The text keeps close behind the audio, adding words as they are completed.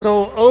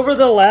Over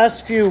the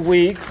last few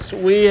weeks,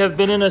 we have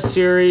been in a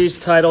series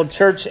titled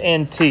Church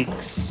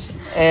Antiques.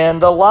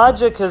 And the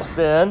logic has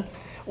been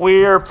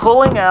we are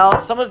pulling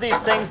out some of these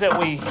things that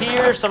we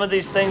hear, some of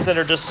these things that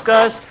are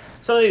discussed,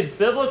 some of these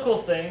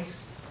biblical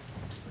things,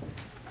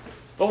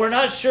 but we're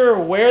not sure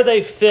where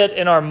they fit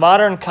in our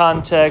modern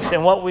context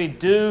and what we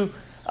do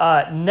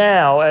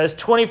now as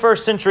 21st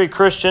century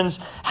Christians.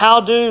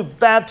 How do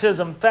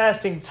baptism,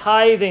 fasting,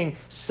 tithing,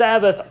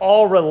 Sabbath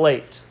all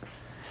relate?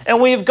 And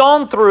we've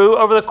gone through,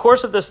 over the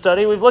course of this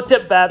study, we've looked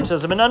at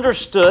baptism and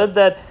understood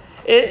that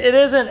it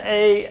isn't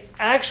an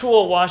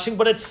actual washing,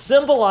 but it's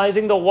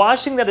symbolizing the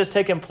washing that has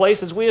taken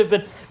place as we have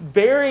been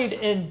buried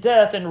in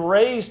death and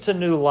raised to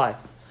new life.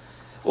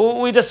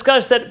 We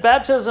discussed that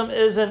baptism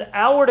is an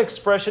outward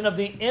expression of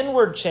the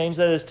inward change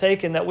that is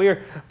taken, that we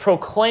are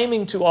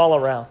proclaiming to all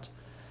around.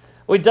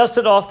 We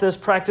dusted off this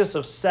practice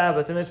of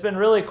Sabbath, and it's been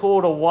really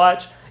cool to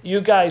watch you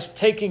guys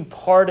taking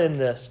part in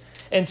this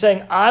and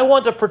saying, I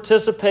want to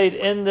participate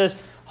in this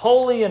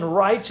holy and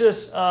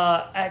righteous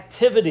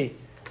activity.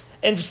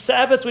 And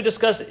Sabbath, we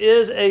discussed,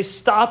 is a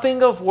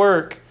stopping of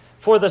work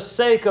for the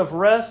sake of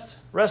rest,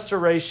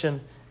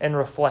 restoration, and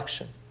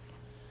reflection.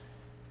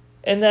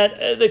 And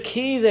that the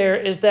key there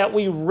is that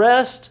we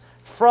rest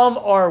from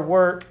our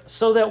work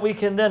so that we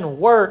can then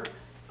work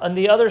on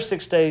the other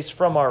 6 days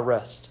from our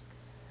rest.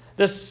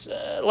 This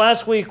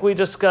last week we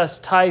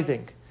discussed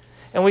tithing.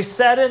 And we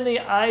sat in the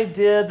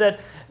idea that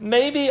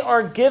maybe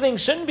our giving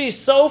shouldn't be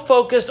so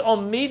focused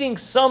on meeting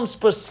some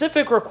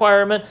specific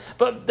requirement,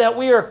 but that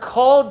we are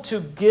called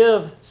to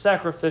give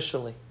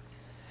sacrificially.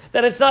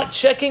 That it's not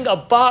checking a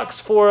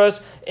box for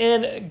us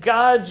in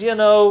God's,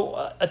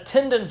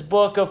 attendance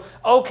book of,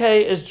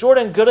 okay, is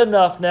Jordan good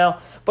enough now?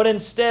 But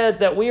instead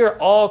that we are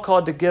all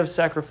called to give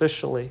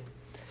sacrificially.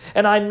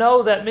 And I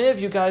know that many of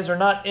you guys are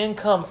not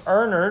income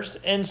earners,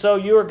 and so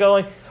you are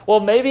going, well,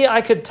 maybe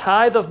I could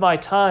tithe of my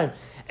time.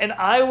 And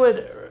I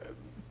would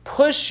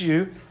push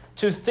you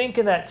to think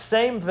in that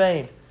same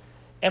vein.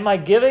 Am I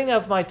giving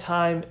of my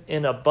time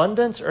in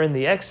abundance or in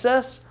the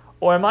excess?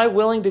 Or am I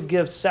willing to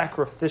give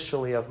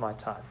sacrificially of my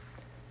time?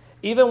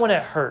 Even when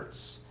it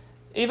hurts.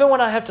 Even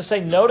when I have to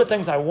say no to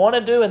things I want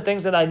to do and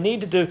things that I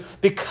need to do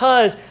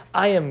because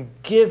I am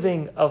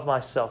giving of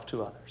myself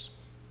to others.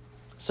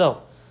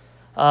 So,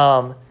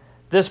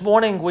 this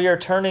morning we are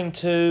turning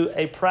to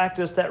a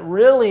practice that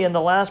really in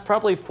the last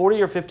probably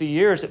 40 or 50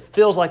 years, it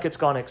feels like it's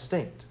gone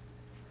extinct.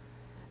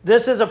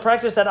 This is a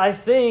practice that I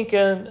think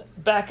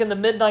back in the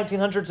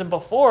mid-1900s and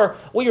before,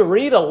 we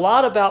read a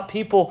lot about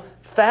people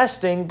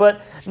fasting,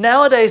 but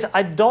nowadays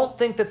I don't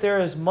think that there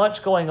is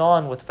much going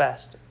on with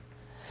fasting.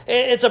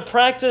 It's a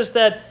practice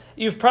that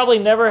you've probably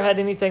never had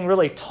anything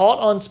really taught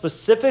on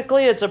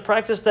specifically. It's a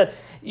practice that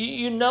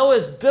you know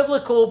is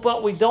biblical,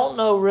 but we don't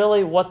know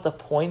really what the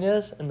point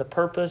is and the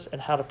purpose and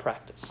how to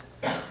practice.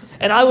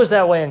 And I was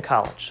that way in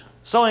college.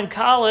 So in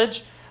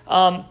college,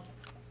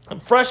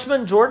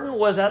 freshman Jordan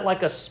was at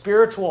like a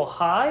spiritual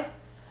high.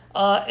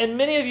 And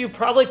many of you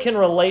probably can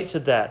relate to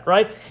that,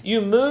 right?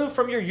 You move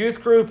from your youth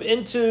group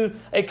into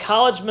a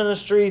college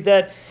ministry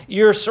that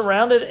you're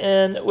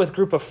surrounded with a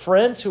group of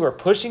friends who are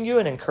pushing you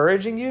and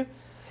encouraging you.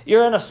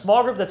 You're in a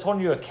small group that's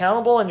holding you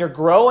accountable, and you're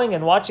growing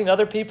and watching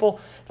other people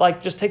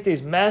just take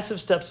these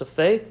massive steps of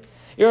faith.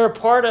 You're a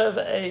part of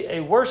a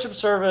worship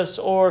service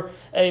or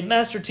a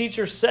master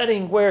teacher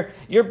setting where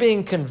you're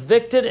being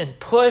convicted and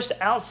pushed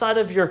outside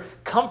of your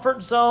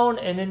comfort zone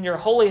and in your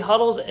holy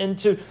huddles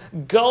into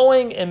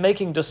going and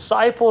making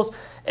disciples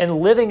and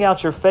living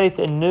out your faith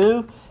in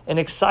new and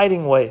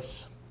exciting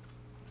ways.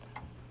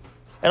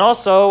 And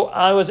also,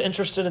 I was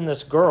interested in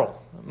this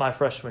girl my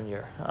freshman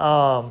year.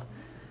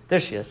 There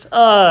she is.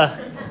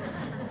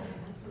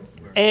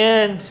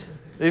 And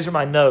these are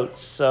my notes.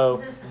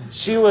 So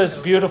she was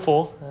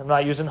beautiful. I'm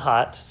not using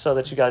hot so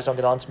that you guys don't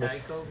get on to me.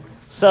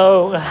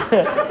 So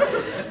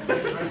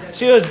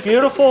she was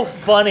beautiful,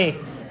 funny,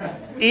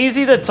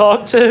 easy to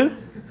talk to.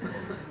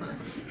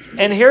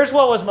 And here's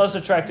what was most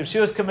attractive. She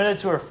was committed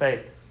to her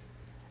faith.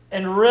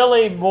 And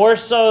really more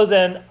so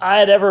than I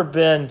had ever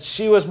been,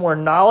 she was more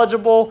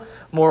knowledgeable,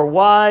 more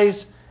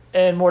wise,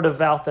 and more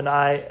devout than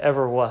I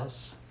ever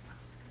was.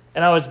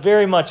 And I was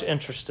very much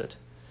interested.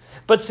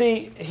 But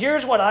see,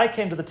 here's what I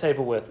came to the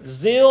table with.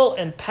 Zeal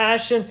and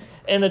passion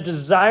and a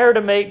desire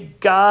to make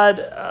God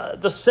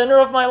the center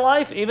of my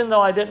life, even though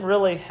I didn't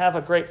really have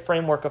a great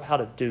framework of how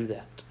to do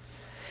that.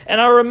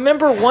 And I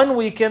remember one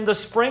weekend, the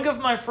spring of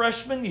my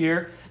freshman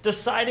year,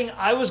 deciding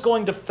I was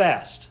going to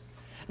fast.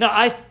 Now,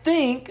 I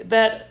think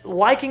that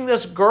liking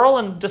this girl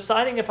and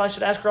deciding if I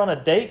should ask her on a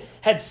date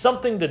had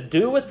something to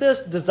do with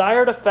this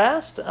desire to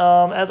fast,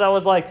 as I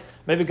was like,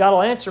 maybe God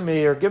will answer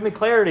me or give me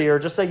clarity or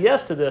just say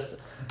yes to this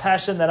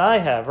passion that I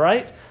have,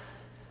 right?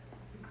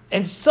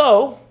 And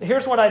so,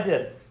 here's what I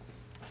did.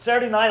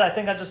 Saturday night, I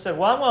think I just said,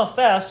 well, I'm going to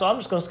fast, so I'm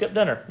just going to skip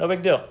dinner. No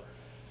big deal.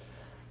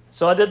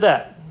 So I did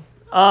that.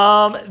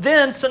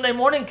 Then Sunday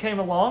morning came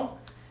along,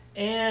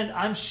 and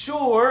I'm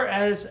sure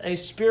as a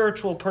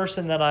spiritual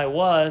person that I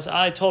was,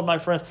 I told my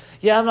friends,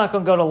 yeah, I'm not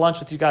going to go to lunch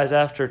with you guys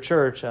after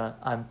church.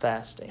 I'm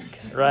fasting,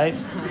 right?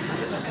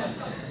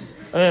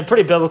 I mean, a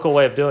pretty biblical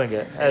way of doing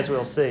it, as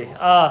we'll see.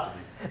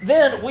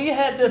 Then we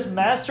had this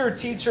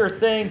master-teacher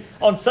thing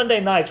on Sunday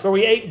nights where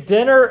we ate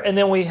dinner and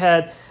then we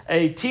had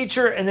a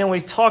teacher and then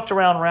we talked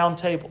around round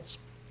tables.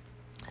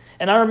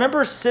 And I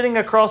remember sitting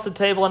across the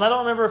table, and I don't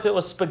remember if it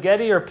was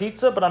spaghetti or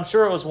pizza, but I'm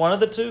sure it was one of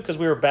the two because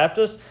we were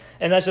Baptist,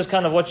 and that's just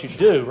kind of what you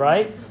do,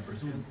 right?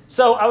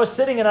 So I was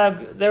sitting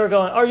and they were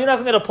going, "Oh, you're not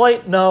going to get a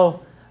plate?"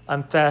 "No,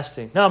 I'm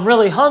fasting." "No, I'm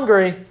really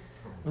hungry.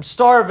 I'm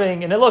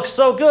starving, and it looks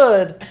so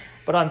good,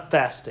 but I'm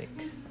fasting."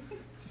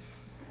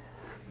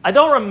 I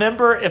don't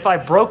remember if I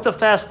broke the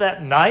fast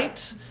that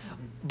night,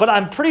 but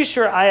I'm pretty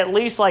sure I at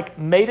least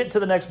made it to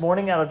the next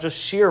morning out of just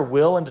sheer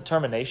will and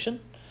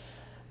determination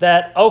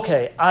that,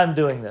 okay, I'm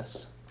doing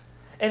this.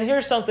 And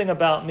here's something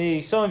about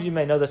me. Some of you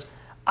may know this.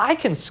 I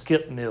can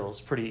skip meals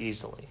pretty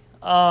easily.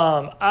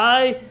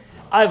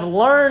 I've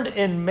learned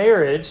in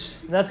marriage,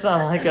 that's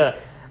not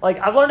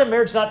I've learned in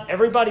marriage not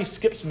everybody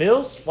skips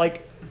meals.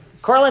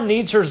 Carla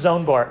needs her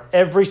Zone Bar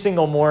every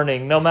single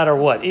morning, no matter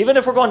what. Even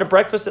if we're going to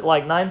breakfast at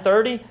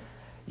 9:30,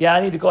 yeah,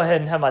 I need to go ahead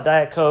and have my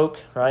Diet Coke,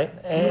 right?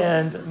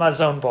 And my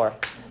Zone Bar.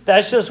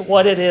 That's just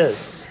what it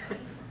is.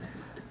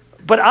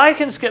 But I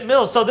can skip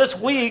meals. So this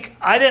week,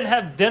 I didn't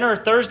have dinner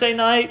Thursday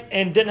night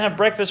and didn't have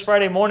breakfast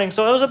Friday morning.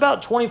 So it was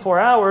about 24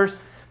 hours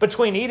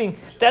between eating.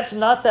 That's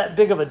not that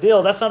big of a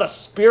deal. That's not a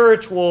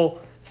spiritual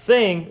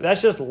thing.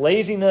 That's just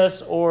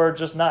laziness or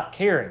just not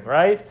caring,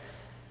 right?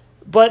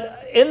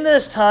 But in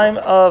this time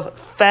of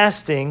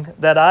fasting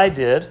that I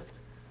did,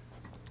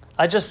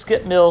 I just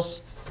skipped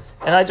meals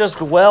and I just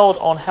dwelled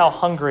on how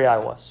hungry I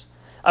was.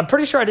 I'm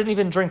pretty sure I didn't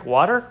even drink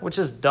water, which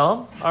is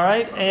dumb, all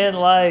right? And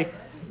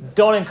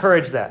don't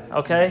encourage that,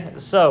 okay?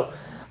 So,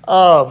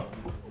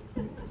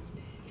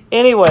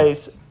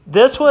 anyways,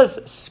 this was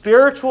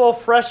spiritual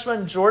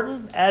freshman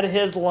Jordan at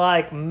his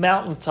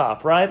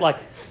mountaintop, right?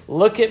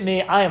 Look at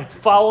me, I am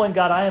following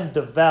God, I am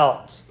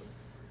devout.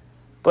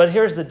 But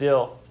here's the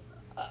deal.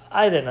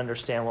 I didn't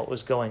understand what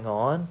was going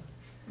on.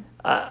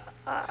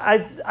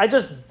 I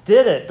just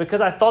did it because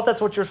I thought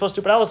that's what you're supposed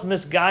to do, but I was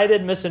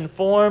misguided,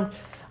 misinformed.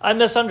 I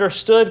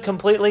misunderstood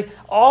completely.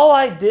 All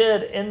I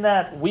did in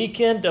that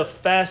weekend of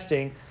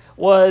fasting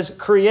was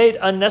create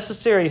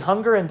unnecessary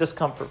hunger and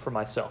discomfort for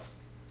myself.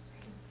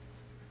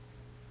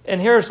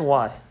 And here's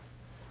why.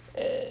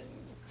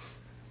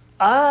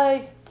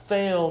 I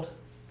failed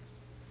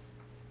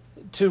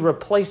to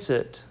replace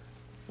it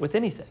with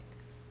anything.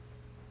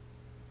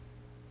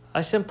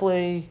 I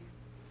simply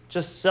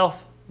just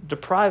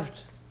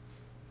deprived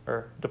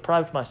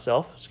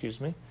myself,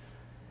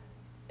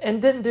 and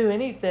didn't do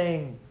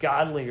anything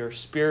godly or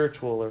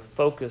spiritual or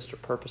focused or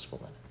purposeful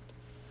in it.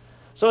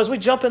 So as we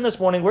jump in this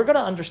morning, we're going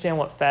to understand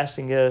what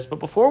fasting is. But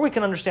before we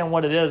can understand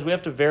what it is, we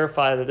have to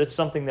verify that it's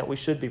something that we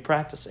should be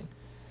practicing.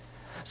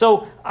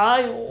 So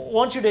I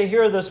want you to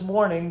hear this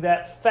morning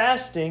that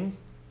fasting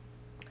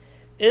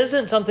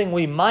isn't something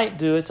we might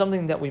do, it's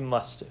something that we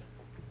must do.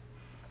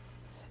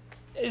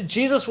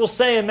 Jesus will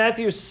say in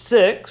Matthew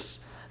 6,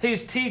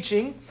 he's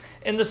teaching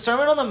in the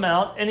Sermon on the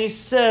Mount, and he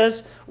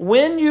says,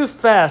 when you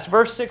fast,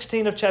 verse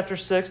 16 of chapter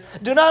 6,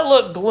 do not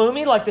look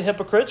gloomy like the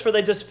hypocrites, for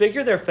they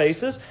disfigure their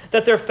faces,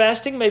 that their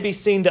fasting may be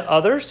seen to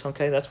others.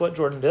 Okay, that's what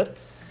Jordan did.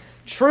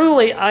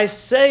 Truly, I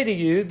say to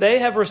you, they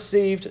have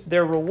received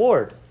their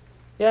reward.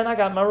 Yeah, and I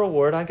got my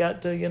reward. I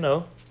got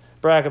to,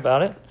 brag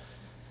about it.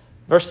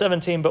 Verse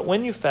 17, but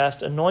when you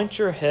fast, anoint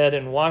your head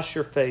and wash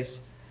your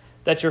face,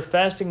 that your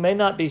fasting may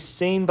not be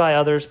seen by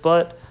others,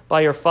 but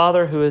by your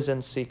Father who is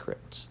in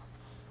secret.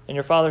 And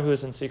your Father who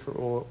is in secret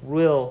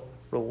will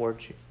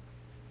reward you.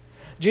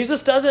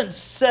 Jesus doesn't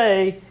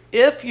say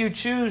if you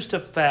choose to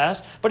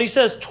fast, but he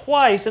says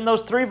twice in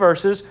those 3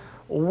 verses,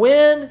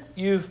 when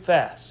you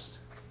fast.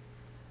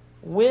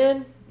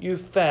 When you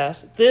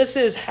fast, this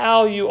is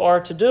how you are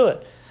to do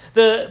it.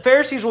 The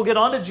Pharisees will get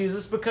on to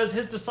Jesus because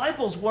his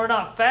disciples were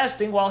not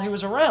fasting while he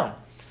was around.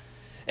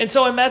 And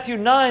so in Matthew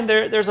 9,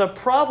 there's a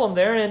problem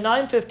there. And in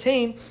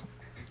 9:15,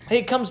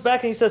 he comes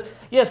back and he says,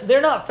 yes,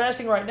 they're not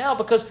fasting right now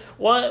because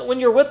when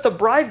you're with the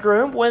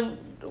bridegroom,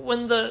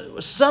 when the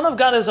Son of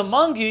God is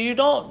among you, you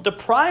don't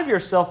deprive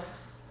yourself.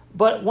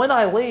 But when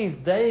I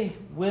leave, they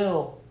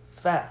will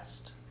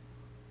fast.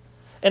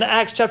 In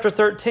Acts chapter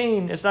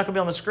 13, it's not going to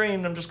be on the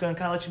screen. I'm just going to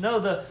kind of let you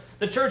know.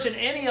 The church in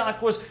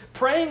Antioch was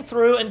praying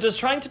through and just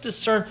trying to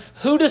discern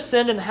who to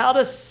send and how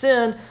to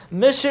send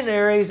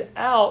missionaries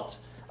out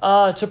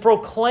to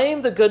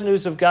proclaim the good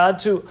news of God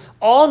to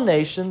all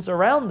nations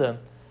around them.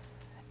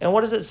 And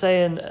what does it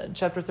say in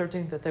chapter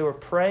 13? That they were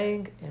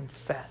praying and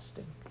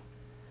fasting.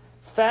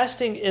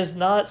 Fasting is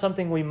not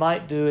something we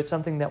might do. It's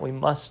something that we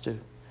must do.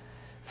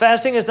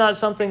 Fasting is not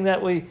something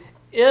that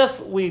if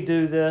we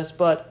do this,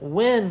 but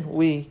when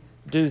we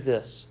do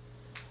this.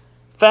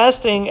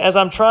 Fasting, as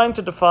I'm trying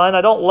to define,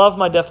 I don't love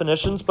my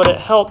definitions, but it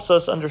helps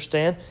us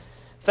understand.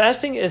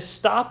 Fasting is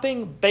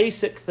stopping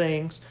basic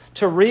things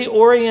to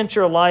reorient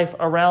your life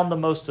around the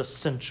most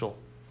essential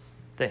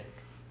thing.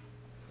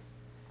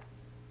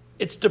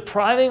 It's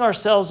depriving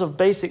ourselves of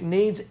basic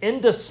needs,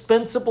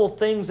 indispensable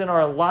things in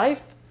our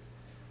life,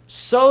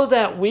 so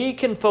that we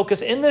can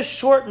focus in this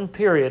shortened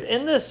period,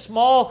 in this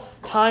small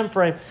time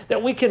frame,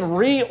 that we can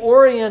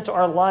reorient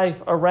our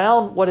life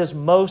around what is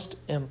most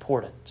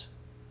important.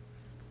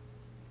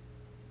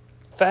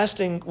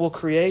 Fasting will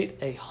create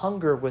a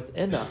hunger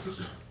within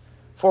us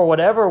for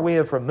whatever we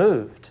have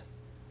removed.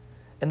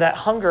 And that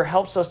hunger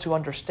helps us to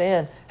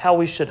understand how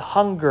we should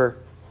hunger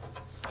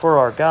for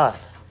our God.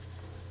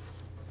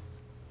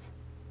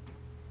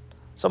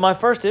 So my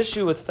first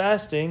issue with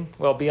fasting,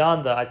 well,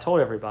 beyond I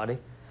told everybody,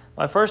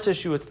 my first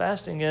issue with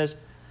fasting is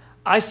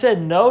I said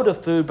no to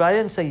food, but I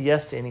didn't say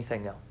yes to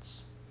anything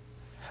else.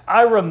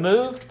 I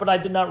removed, but I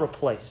did not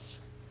replace.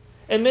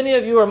 And many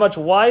of you are much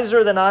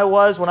wiser than I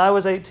was when I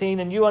was 18,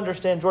 and you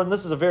understand, Jordan,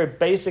 this is a very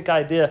basic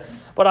idea,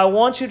 but I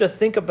want you to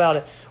think about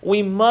it.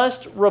 We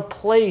must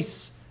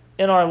replace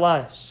in our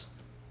lives.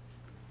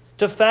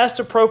 To fast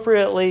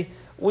appropriately,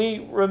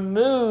 we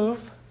remove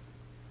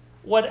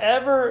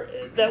whatever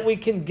that we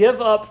can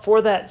give up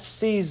for that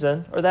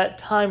season or that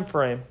time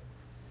frame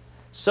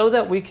so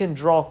that we can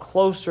draw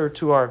closer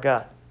to our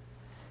God.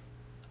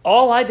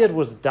 All I did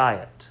was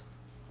diet,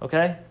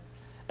 okay?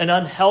 An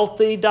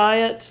unhealthy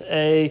diet,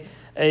 a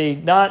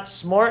not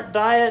smart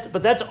diet,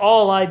 but that's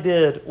all I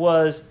did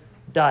was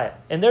diet.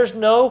 And there's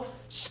no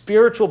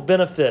spiritual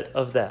benefit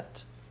of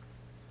that.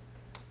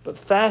 But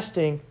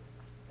fasting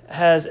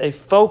has a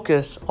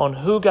focus on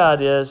who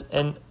God is,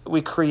 and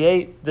we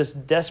create this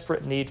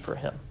desperate need for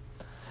Him.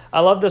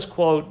 I love this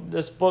quote,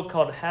 this book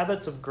called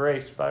Habits of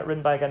Grace,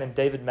 written by a guy named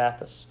David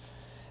Mathis.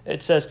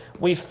 It says,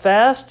 "We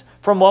fast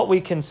from what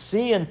we can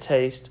see and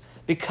taste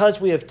because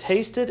we have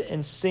tasted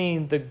and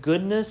seen the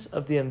goodness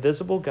of the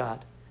invisible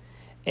God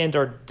and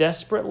are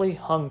desperately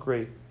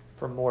hungry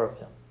for more of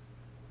Him."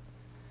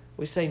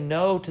 We say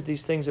no to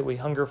these things that we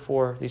hunger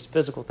for, these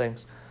physical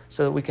things,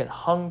 so that we can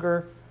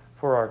hunger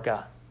for our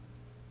God.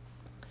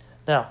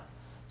 Now,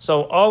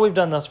 so all we've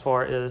done thus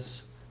far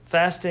is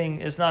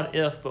fasting is not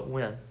if, but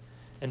when.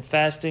 And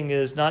fasting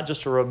is not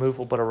just a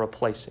removal, but a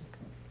replacing.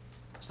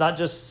 It's not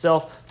just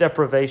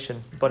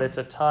self-deprivation, but it's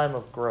a time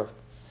of growth.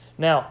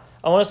 Now,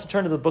 I want us to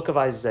turn to the book of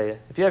Isaiah.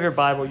 If you have your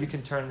Bible, you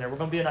can turn there. We're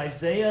going to be in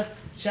Isaiah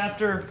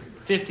chapter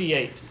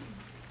 58.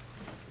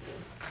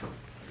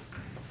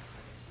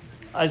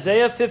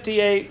 Isaiah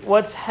 58,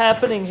 what's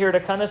happening here to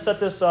kind of set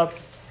this up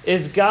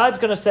is God's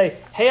going to say,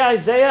 hey,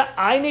 Isaiah,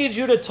 I need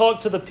you to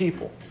talk to the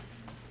people.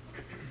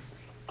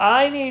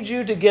 I need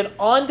you to get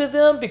onto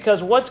them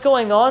because what's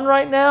going on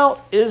right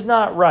now is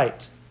not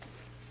right.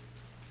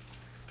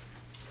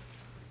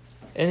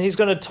 And he's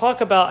going to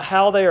talk about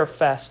how they are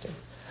fasting.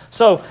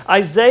 So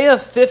Isaiah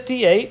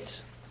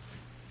 58,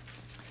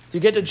 if you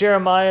get to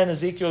Jeremiah and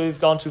Ezekiel,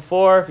 you've gone too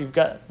far. If you've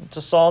got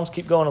to Psalms,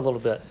 keep going a little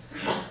bit.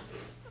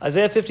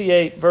 Isaiah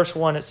 58, verse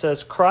 1, it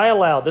says, "Cry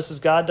aloud," this is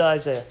God to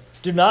Isaiah,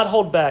 "do not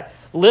hold back.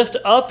 Lift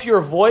up your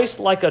voice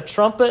like a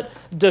trumpet.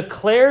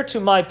 Declare to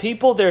my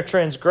people their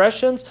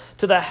transgressions,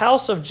 to the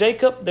house of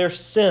Jacob their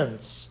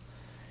sins."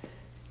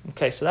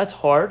 Okay, so that's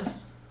hard,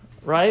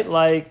 right?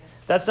 Like,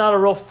 that's not a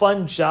real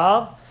fun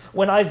job.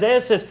 When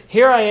Isaiah says,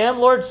 "Here I am,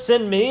 Lord,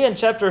 send me," in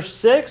chapter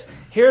 6,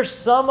 here's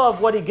some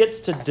of what he gets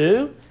to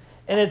do,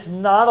 and it's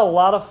not a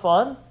lot of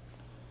fun.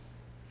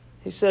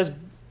 He says,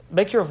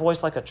 make your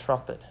voice like a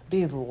trumpet.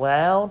 Be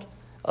loud,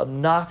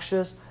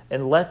 obnoxious,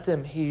 and let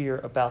them hear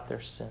about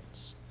their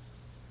sins.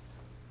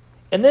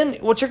 And then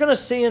what you're going to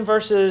see in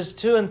verses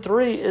 2 and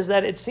 3 is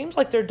that it seems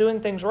like they're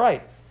doing things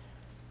right.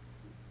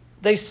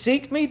 They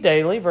seek me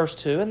daily, verse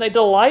 2, and they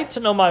delight to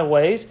know my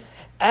ways,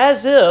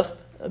 as if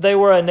they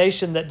were a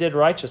nation that did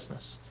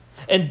righteousness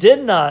and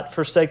did not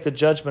forsake the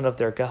judgment of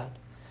their God.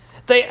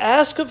 They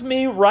ask of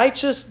me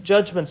righteous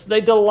judgments.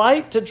 They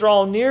delight to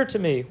draw near to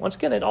me. Once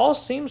again, it all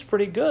seems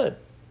pretty good.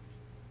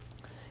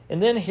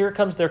 And then here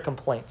comes their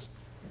complaints.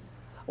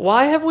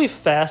 Why have we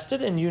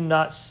fasted and you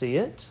not see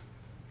it?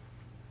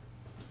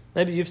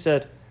 Maybe you've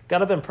said,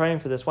 God, I've been praying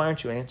for this. Why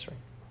aren't you answering?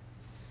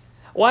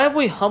 Why have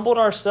we humbled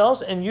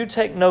ourselves and you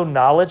take no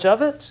knowledge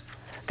of it?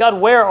 God,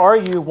 where are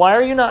you? Why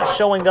are you not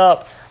showing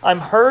up? I'm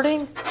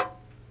hurting.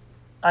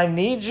 I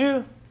need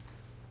you.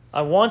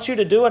 I want you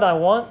to do what I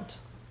want.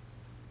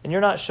 And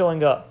you're not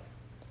showing up.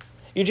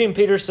 Eugene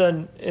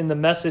Peterson, in the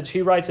Message,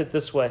 he writes it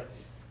this way.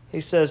 He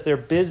says, they're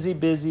busy,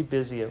 busy,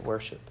 busy at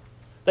worship.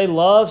 They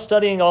love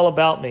studying all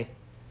about me.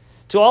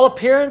 To all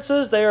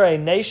appearances, they are a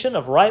nation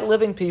of right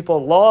living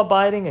people,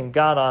 law-abiding and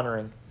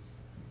God-honoring.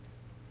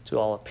 To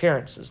all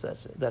appearances,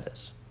 that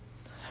is.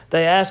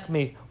 They ask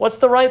me, what's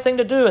the right thing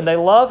to do? And they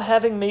love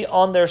having me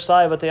on their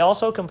side, but they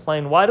also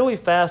complain, why do we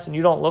fast and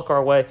you don't look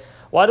our way?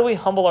 Why do we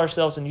humble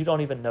ourselves and you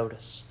don't even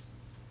notice?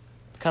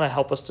 Kind of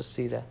help us to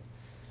see that.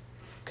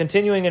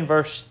 Continuing in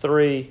verse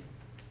 3,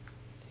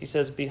 he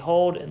says,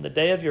 behold, in the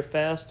day of your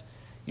fast,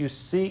 you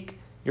seek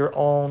your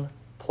own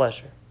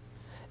pleasure,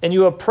 and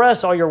you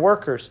oppress all your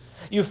workers.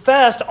 You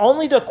fast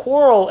only to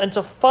quarrel and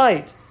to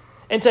fight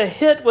and to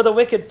hit with a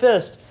wicked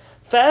fist.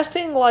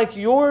 Fasting like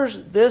yours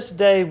this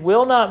day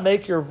will not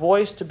make your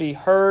voice to be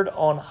heard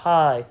on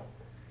high.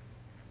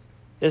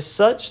 Is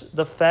such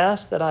the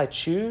fast that I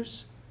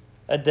choose,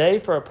 a day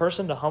for a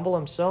person to humble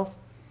himself?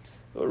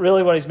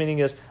 Really what he's meaning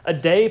is a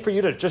day for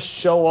you to just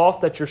show off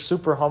that you're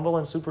super humble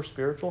and super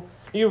spiritual.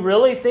 You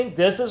really think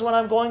this is what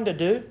I'm going to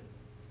do?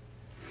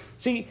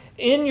 See,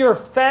 in your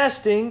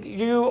fasting,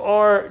 you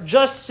are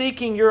just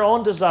seeking your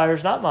own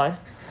desires, not mine.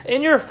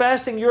 In your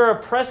fasting, you're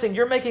oppressing.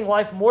 You're making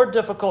life more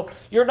difficult.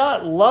 You're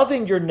not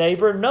loving your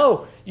neighbor.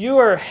 No, you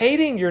are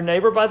hating your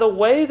neighbor by the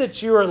way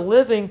that you are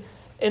living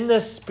in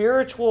this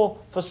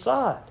spiritual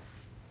facade.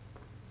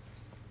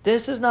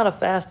 This is not a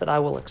fast that I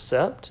will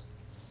accept.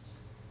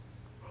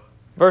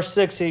 Verse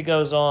 6, he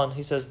goes on.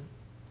 He says,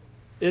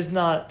 is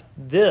not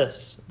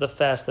this the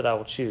fast that I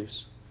will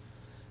choose?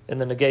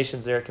 And the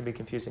negations there can be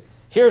confusing.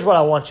 Here's what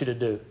I want you to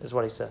do, is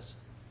what he says.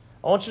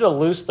 I want you to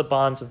loose the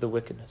bonds of the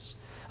wickedness.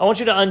 I want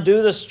you to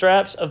undo the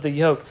straps of the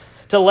yoke,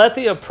 to let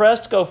the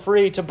oppressed go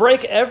free, to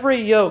break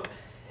every yoke.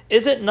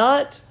 Is it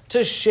not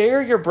to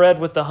share your bread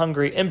with the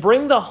hungry and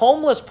bring the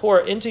homeless poor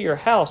into your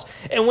house?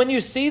 And when you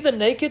see the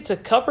naked, to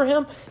cover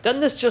him?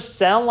 Doesn't this just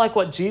sound like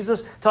what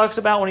Jesus talks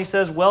about when he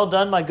says, well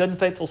done, my good and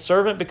faithful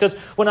servant? Because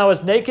when I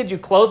was naked, you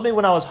clothed me.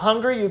 When I was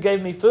hungry, you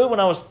gave me food. When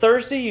I was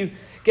thirsty, you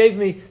gave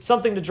me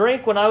something to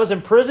drink. When I was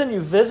in prison, you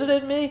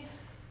visited me.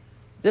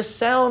 This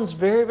sounds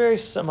very, very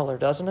similar,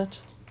 doesn't it?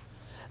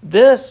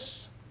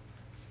 This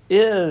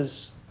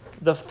is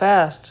the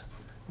fast.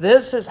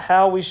 This is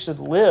how we should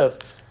live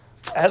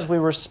as we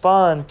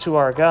respond to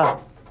our God.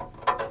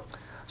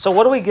 So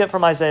what do we get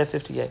from Isaiah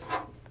 58?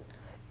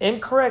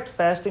 Incorrect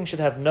fasting should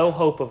have no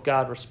hope of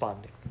God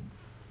responding.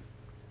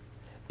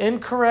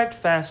 Incorrect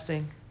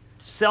fasting,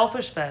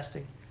 selfish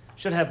fasting,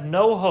 should have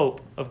no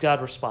hope of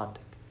God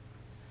responding.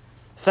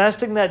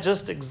 Fasting that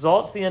just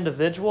exalts the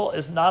individual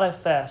is not a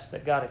fast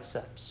that God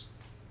accepts.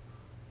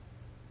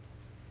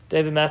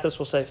 David Mathis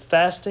will say,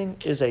 fasting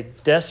is a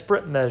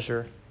desperate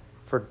measure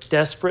for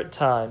desperate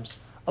times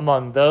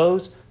among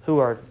those who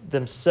are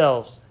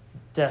themselves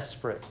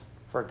desperate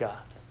for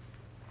God.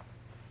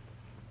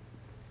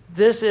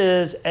 This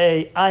is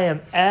I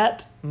am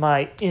at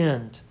my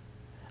end.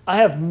 I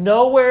have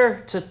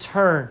nowhere to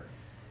turn.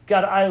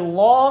 God, I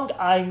long,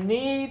 I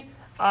need,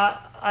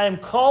 I am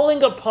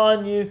calling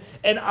upon you,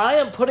 and I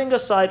am putting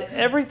aside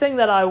everything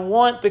that I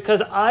want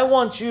because I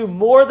want you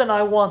more than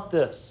I want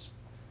this.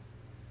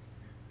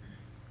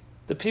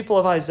 The people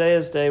of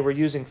Isaiah's day were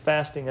using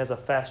fasting as a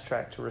fast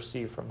track to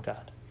receive from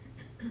God.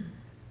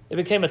 It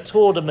became a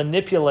tool to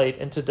manipulate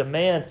and to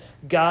demand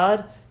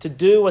God to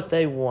do what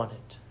they wanted.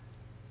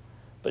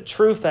 But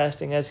true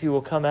fasting, as he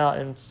will come out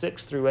in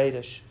 6 through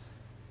 8-ish,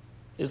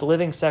 is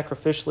living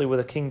sacrificially with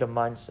a kingdom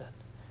mindset.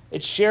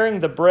 It's sharing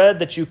the bread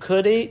that you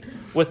could eat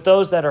with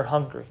those that are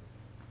hungry.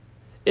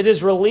 It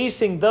is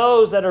releasing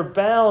those that are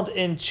bound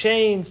in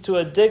chains to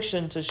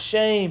addiction, to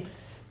shame,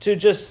 to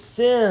just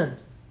sin.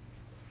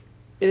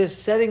 It is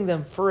setting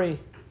them free.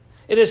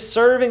 It is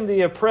serving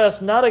the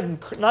oppressed, not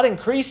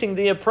increasing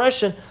the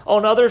oppression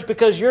on others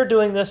because you're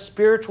doing this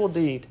spiritual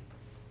deed.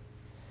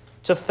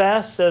 To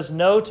fast says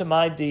no to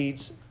my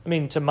needs.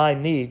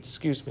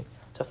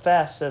 To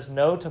fast says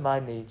no to my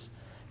needs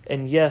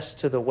and yes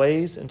to the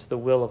ways and to the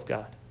will of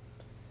God.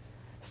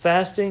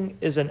 Fasting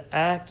is an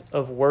act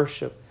of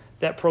worship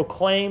that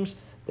proclaims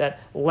that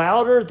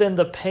louder than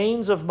the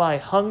pains of my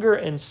hunger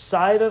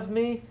inside of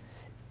me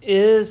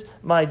is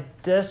my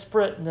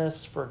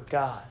desperateness for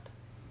God.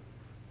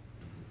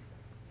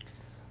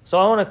 So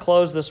I want to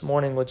close this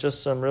morning with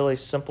just some really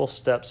simple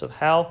steps of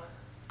how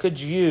could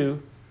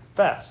you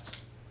fast?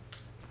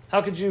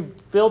 How could you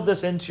build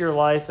this into your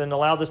life and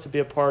allow this to be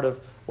a part of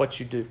what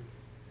you do?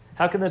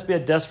 How can this be a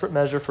desperate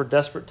measure for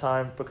desperate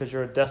time because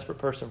you're a desperate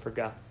person for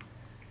God?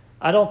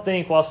 I don't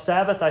think, while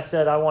Sabbath I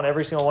said I want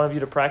every single one of you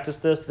to practice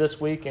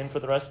this week and for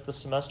the rest of the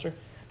semester,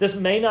 this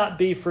may not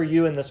be for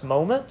you in this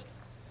moment,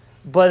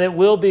 but it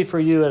will be for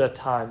you at a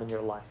time in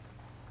your life.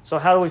 So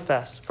how do we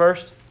fast?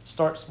 First,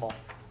 start small.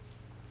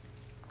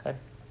 Okay?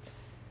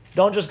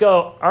 Don't just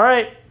go, all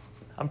right,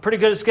 I'm pretty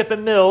good at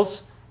skipping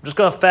meals. I'm just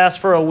going to fast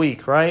for a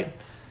week, right?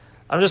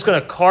 I'm just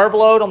going to carb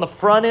load on the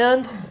front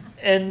end,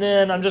 and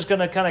then I'm just going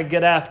to kind of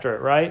get after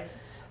it, right?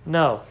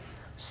 No.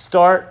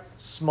 Start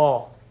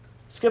small.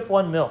 Skip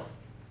one meal.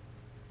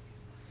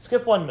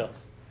 Skip one meal.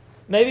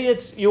 Maybe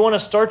it's you want to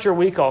start your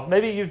week off.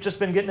 Maybe you've just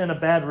been getting in a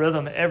bad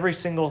rhythm every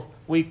single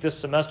week this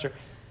semester.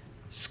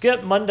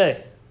 Skip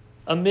Monday.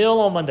 A meal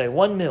on Monday.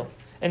 One meal.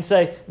 And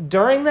say,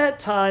 during that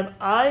time,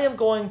 I am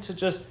going to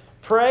just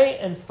pray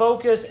and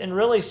focus and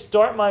really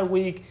start my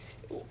week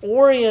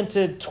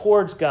oriented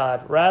towards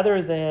God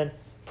rather than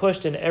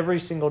pushed in every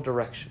single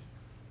direction.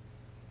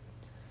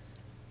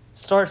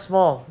 Start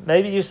small.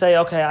 Maybe you say,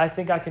 okay, I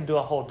think I can do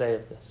a whole day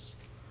of this.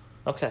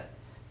 Okay.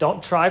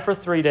 Don't try for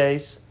 3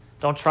 days.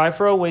 Don't try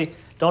for a week.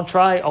 Don't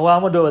try, I'm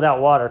going to do it without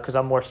water because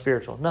I'm more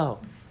spiritual. No.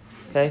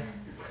 Okay?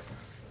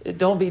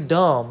 Don't be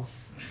dumb.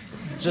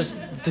 Just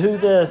do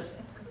this.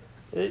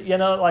 I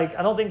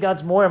don't think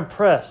God's more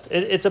impressed.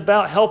 It's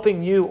about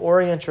helping you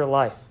orient your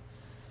life.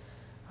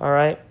 All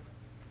right?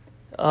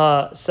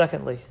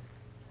 Secondly,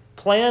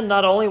 plan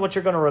not only what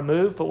you're going to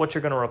remove, but what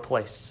you're going to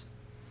replace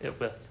it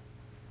with.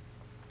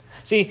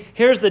 See,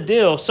 here's the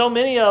deal. So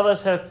many of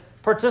us have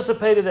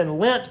participated in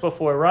Lent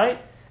before,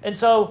 right? And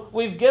so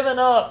we've given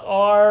up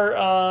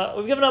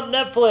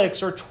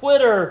Netflix or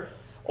Twitter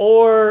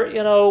or,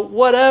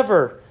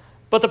 whatever.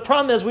 But the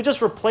problem is we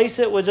just replace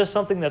it with just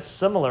something that's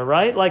similar,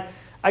 right? Like,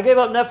 I gave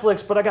up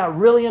Netflix, but I got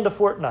really into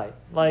Fortnite.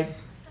 Like,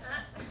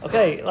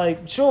 okay,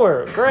 like,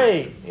 sure,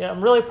 great. Yeah,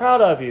 I'm really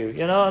proud of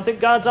you. I think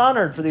God's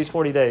honored for these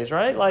 40 days,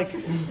 right? Like,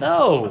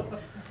 no.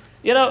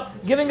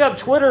 Giving up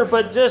Twitter,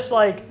 but just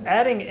like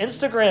adding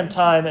Instagram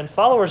time and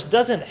followers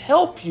doesn't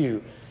help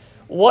you.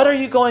 What are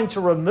you going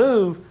to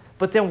remove,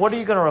 but then what are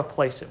you going to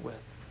replace it with?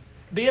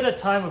 Be it a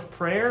time of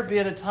prayer, be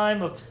it a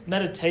time of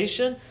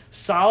meditation,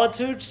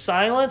 solitude,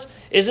 silence.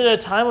 Is it a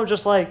time of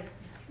just like,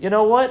 you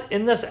know what,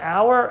 in this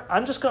hour,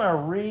 I'm just going to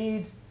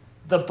read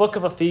the book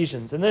of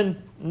Ephesians. And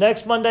then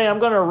next Monday, I'm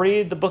going to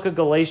read the book of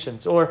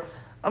Galatians. Or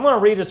I'm going to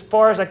read as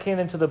far as I can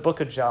into the book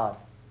of John.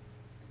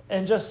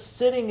 And just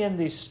sitting in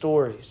these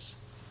stories.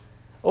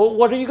 Well,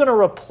 what are you going to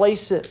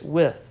replace it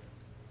with?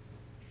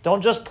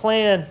 Don't just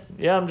plan,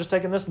 I'm just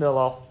taking this meal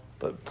off,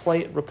 but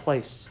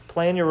replace.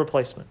 Plan your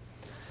replacement.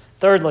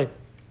 Thirdly,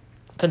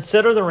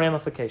 consider the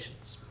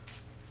ramifications.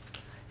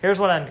 Here's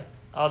what I mean.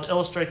 I'll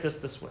illustrate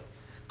this way.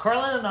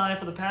 Carlin and I,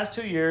 for the past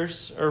 2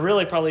 years, or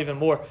really probably even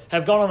more,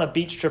 have gone on a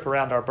beach trip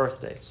around our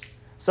birthdays.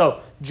 So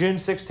June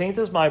 16th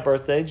is my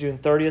birthday. June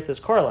 30th is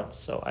Carlin's.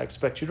 So I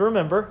expect you to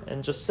remember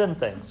and just send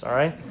things, all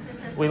right?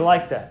 We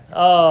like that.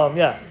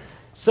 Yeah.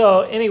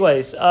 So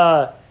anyways,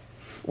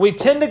 we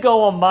tend to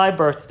go on my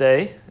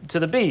birthday to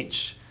the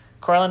beach.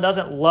 Carlin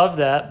doesn't love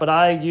that, but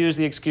I use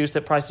the excuse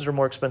that prices are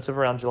more expensive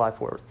around July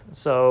 4th.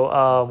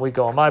 So we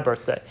go on my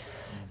birthday.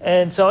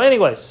 And so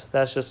anyways,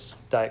 that's just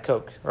Diet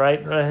Coke,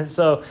 right?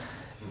 So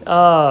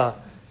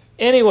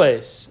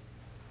anyways,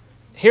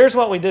 here's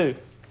what we do.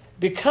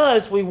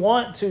 Because we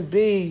want to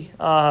be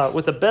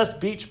with the best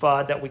beach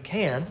bod that we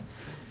can,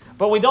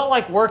 but we don't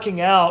like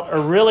working out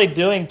or really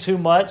doing too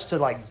much to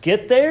like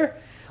get there,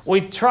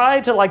 we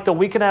try to like the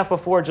week and a half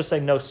before just say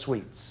no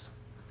sweets.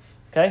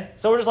 Okay?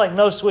 So we're just like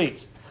no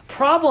sweets.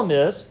 Problem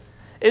is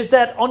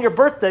that on your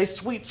birthday,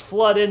 sweets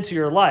flood into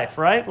your life,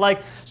 right?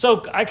 Like,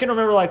 so I can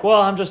remember like,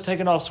 well, I'm just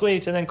taking off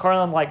sweets, and then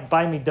Carlin like,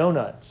 buy me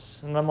donuts.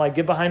 And I'm like,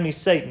 get behind me,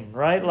 Satan,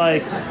 right?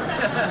 Like,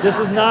 this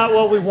is not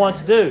what we want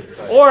to do.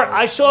 Or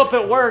I show up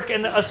at work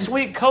and a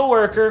sweet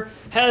coworker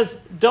has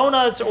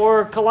donuts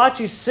or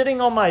kolache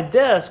sitting on my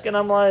desk, and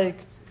I'm like,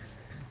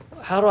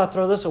 how do I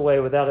throw this away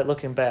without it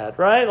looking bad,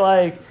 right?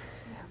 Like,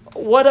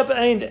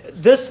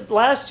 this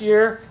last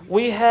year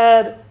we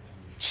had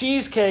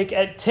cheesecake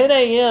at 10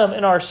 a.m.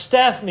 in our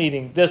staff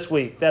meeting this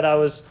week that I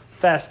was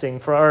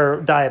dieting.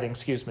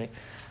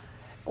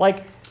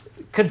 Like,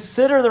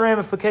 consider the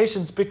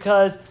ramifications,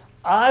 because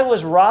I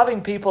was robbing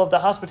people of the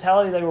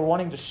hospitality they were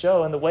wanting to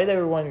show and the way they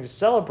were wanting to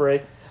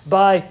celebrate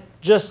by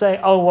just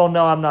saying, oh, well,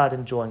 no, I'm not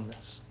enjoying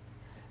this.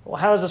 Well,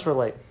 how does this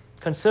relate?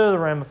 Consider the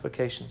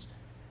ramifications.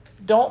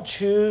 Don't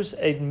choose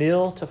a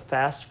meal to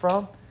fast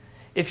from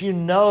if you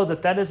know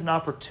that is an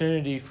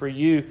opportunity for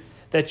you,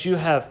 that you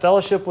have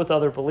fellowship with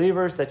other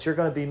believers, that you're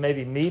going to be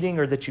maybe meeting,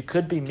 or that you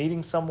could be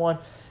meeting someone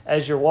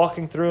as you're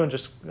walking through and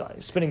just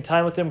spending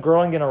time with them,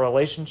 growing in a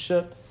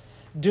relationship.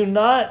 Do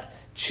not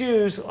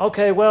choose,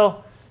 okay,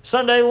 well,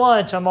 Sunday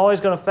lunch, I'm always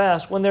going to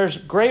fast, when there's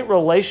great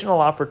relational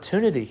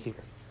opportunity here.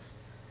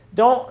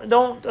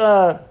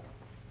 Don't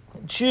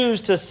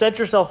choose to set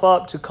yourself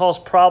up to cause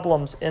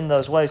problems in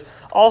those ways.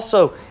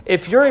 Also,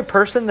 if you're a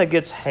person that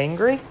gets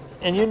hangry,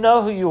 and you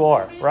know who you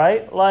are,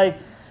 right? Like,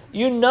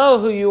 you know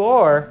who you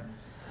are,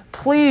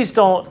 please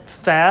don't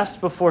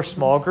fast before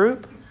small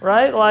group,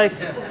 right? Like,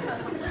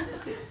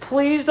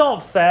 please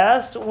don't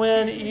fast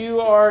when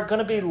you are going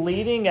to be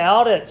leading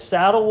out at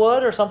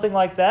Saddlewood or something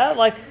like that.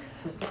 Like,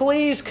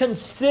 please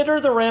consider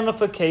the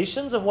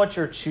ramifications of what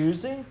you're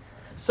choosing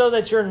so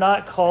that you're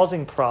not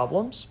causing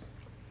problems.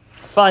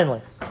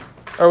 Finally,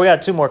 we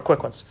got 2 more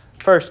quick ones.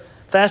 First,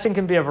 fasting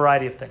can be a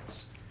variety of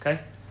things,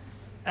 okay?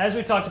 As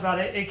we talked about,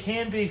 it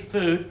can be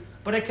food,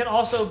 but it can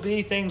also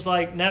be things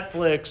like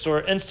Netflix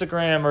or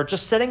Instagram or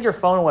just setting your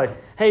phone away.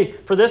 Hey,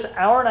 for this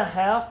hour and a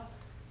half,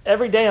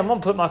 every day I'm going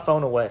to put my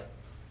phone away.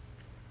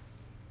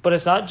 But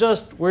it's not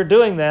just we're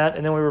doing that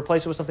and then we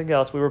replace it with something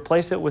else. We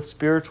replace it with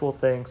spiritual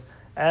things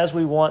as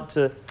we want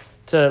to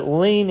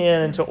lean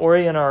in and to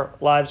orient our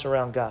lives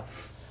around God.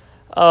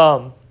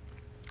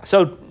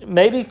 So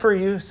maybe for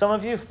you, some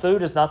of you,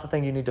 food is not the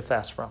thing you need to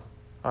fast from.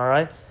 All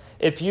right?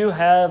 If you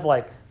have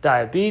like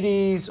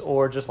diabetes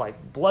or just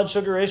like blood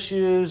sugar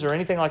issues or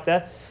anything like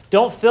that,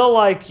 don't feel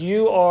like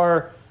you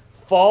are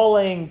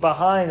falling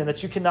behind and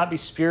that you cannot be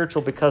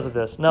spiritual because of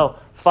this. No,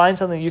 find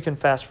something you can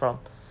fast from.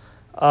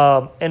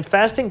 And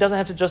fasting doesn't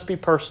have to just be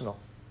personal.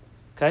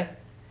 Okay?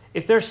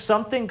 If there's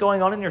something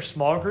going on in your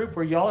small group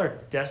where y'all are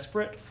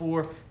desperate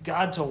for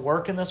God to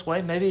work in this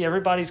way, maybe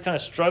everybody's kind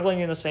of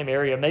struggling in the same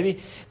area.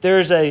 Maybe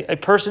there's a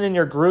person in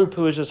your group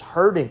who is just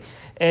hurting,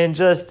 and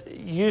just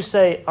you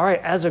say, all right,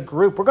 as a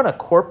group, we're going to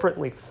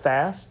corporately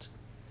fast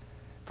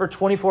for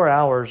 24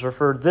 hours or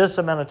for this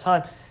amount of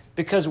time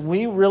because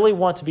we really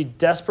want to be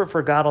desperate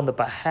for God on the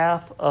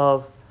behalf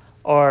of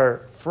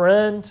our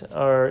friend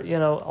or,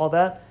 all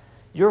that.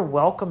 you're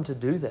welcome to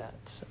do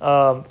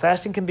that.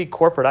 Fasting can be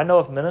corporate. I know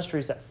of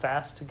ministries that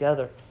fast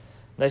together.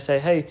 They say,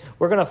 hey,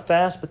 we're going to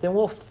fast, but then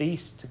we'll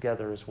feast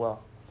together as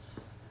well.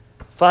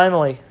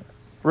 Finally,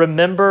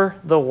 remember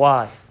the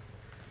why.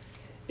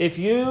 If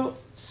you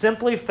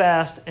simply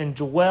fast and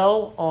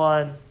dwell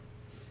on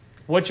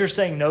what you're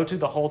saying no to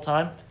the whole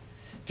time,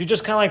 if you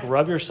just kind of like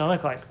rub your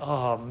stomach like,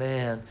 oh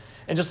man,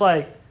 and just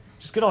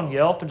get on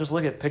Yelp and just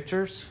look at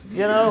pictures,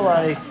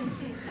 like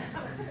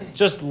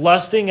just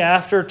lusting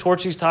after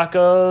Torchy's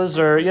tacos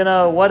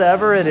or,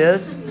 whatever it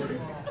is.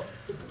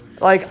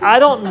 Like, I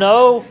don't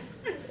know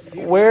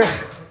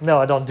no,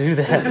 I don't do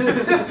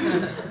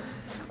that.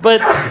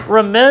 But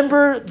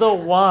remember the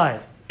why.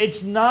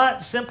 It's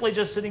not simply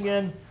just sitting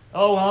in,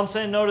 oh, well, I'm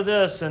saying no to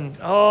this, and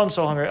oh, I'm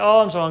so hungry. Oh,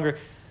 I'm so hungry.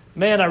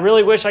 Man, I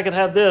really wish I could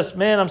have this.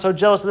 Man, I'm so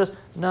jealous of this.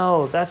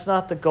 No, that's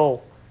not the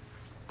goal.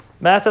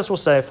 Mathis will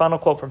say, final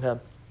quote from him,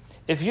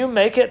 if you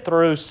make it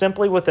through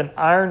simply with an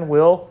iron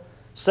will,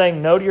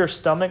 saying no to your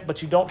stomach,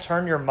 but you don't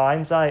turn your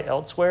mind's eye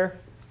elsewhere,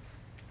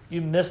 you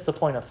miss the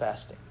point of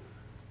fasting.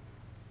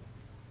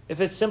 If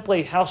it's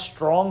simply how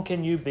strong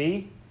can you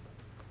be,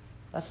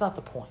 that's not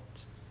the point.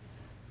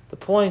 The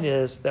point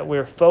is that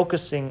we're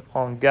focusing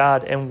on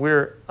God and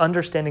we're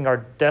understanding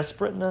our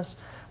desperateness.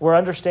 We're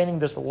understanding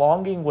this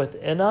longing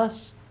within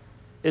us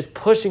is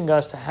pushing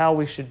us to how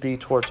we should be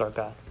towards our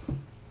God.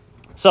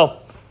 So,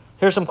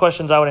 here's some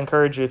questions I would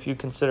encourage you if you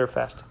consider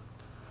fasting.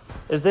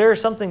 Is there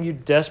something you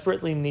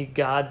desperately need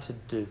God to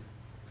do?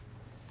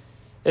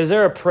 Is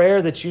there a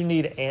prayer that you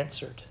need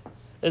answered?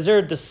 Is there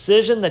a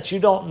decision that you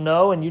don't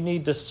know and you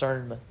need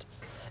discernment?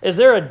 Is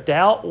there a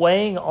doubt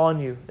weighing on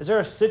you? Is there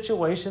a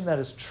situation that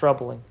is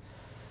troubling?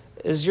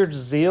 Is your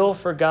zeal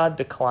for God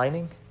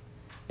declining?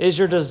 Is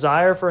your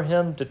desire for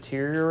Him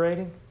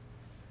deteriorating?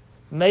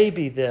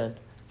 Maybe then,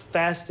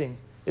 fasting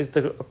is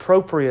the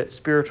appropriate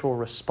spiritual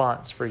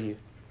response for you.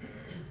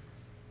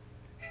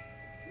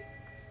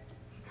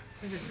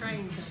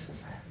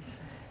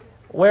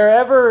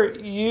 Wherever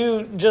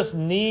you just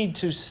need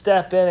to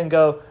step in and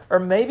go, or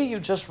maybe you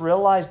just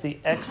realize the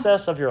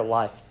excess of your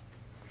life.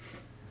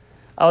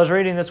 I was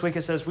reading this week,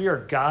 it says, we are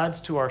gods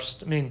to our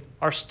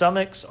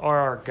stomachs are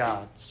our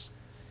gods.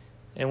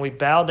 And we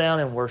bow down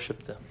and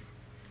worship them.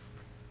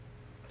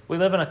 We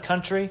live in a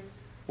country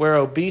where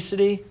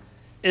obesity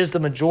is the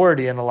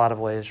majority in a lot of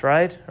ways,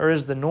 right? Or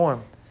is the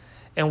norm.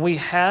 And we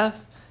have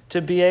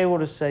to be able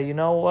to say, you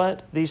know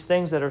what? These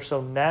things that are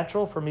so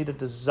natural for me to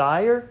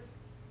desire,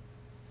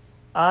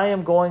 I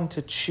am going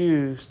to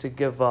choose to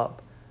give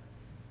up.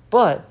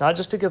 But not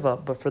just to give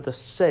up, but for the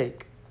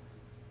sake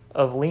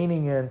of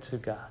leaning into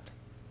God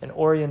and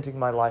orienting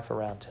my life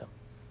around Him.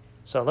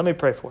 So let me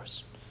pray for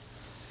us.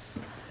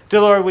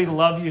 Dear Lord, we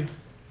love you.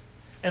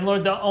 And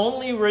Lord, the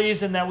only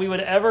reason that we would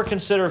ever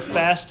consider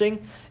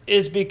fasting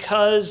is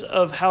because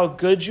of how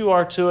good you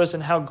are to us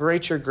and how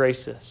great your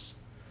grace is.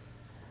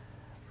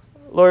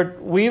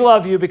 Lord, we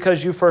love you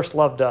because you first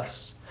loved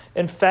us.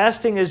 And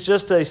fasting is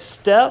just a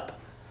step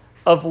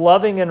of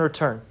loving in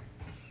return.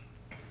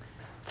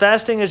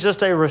 Fasting is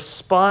just a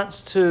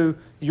response to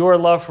your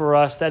love for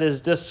us that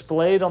is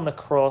displayed on the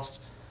cross,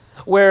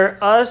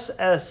 where us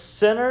as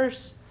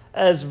sinners,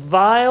 as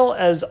vile,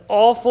 as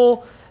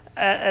awful,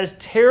 as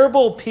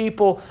terrible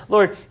people,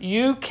 Lord,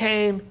 you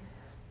came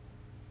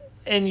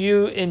and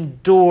you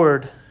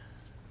endured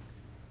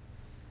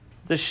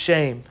the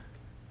shame,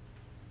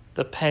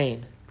 the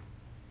pain,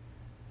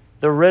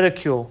 the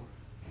ridicule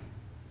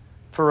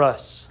for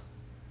us.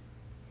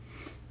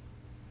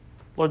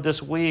 Lord,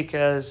 this week,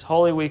 as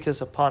Holy Week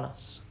is upon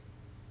us,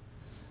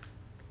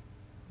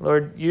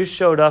 Lord, you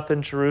showed up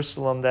in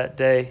Jerusalem that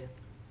day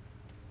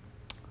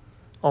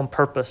on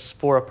purpose,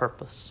 for a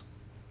purpose.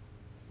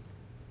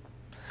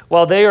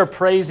 While they are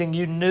praising,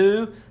 you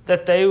knew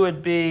that they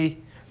would be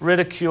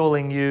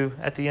ridiculing you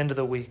at the end of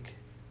the week.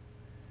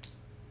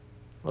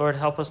 Lord,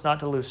 help us not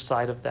to lose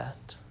sight of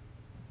that.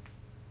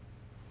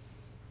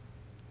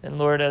 And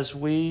Lord, as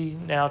we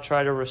now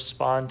try to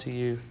respond to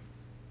you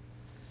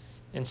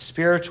in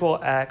spiritual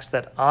acts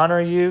that honor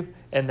you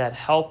and that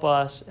help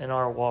us in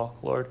our walk,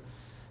 Lord,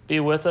 be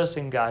with us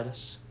and guide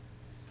us.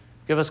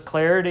 Give us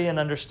clarity and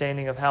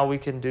understanding of how we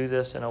can do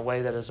this in a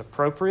way that is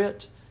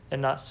appropriate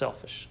and not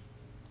selfish.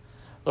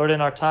 Lord,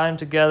 in our time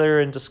together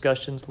in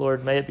discussions,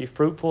 Lord, may it be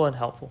fruitful and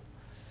helpful.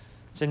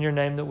 It's in your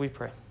name that we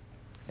pray.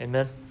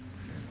 Amen.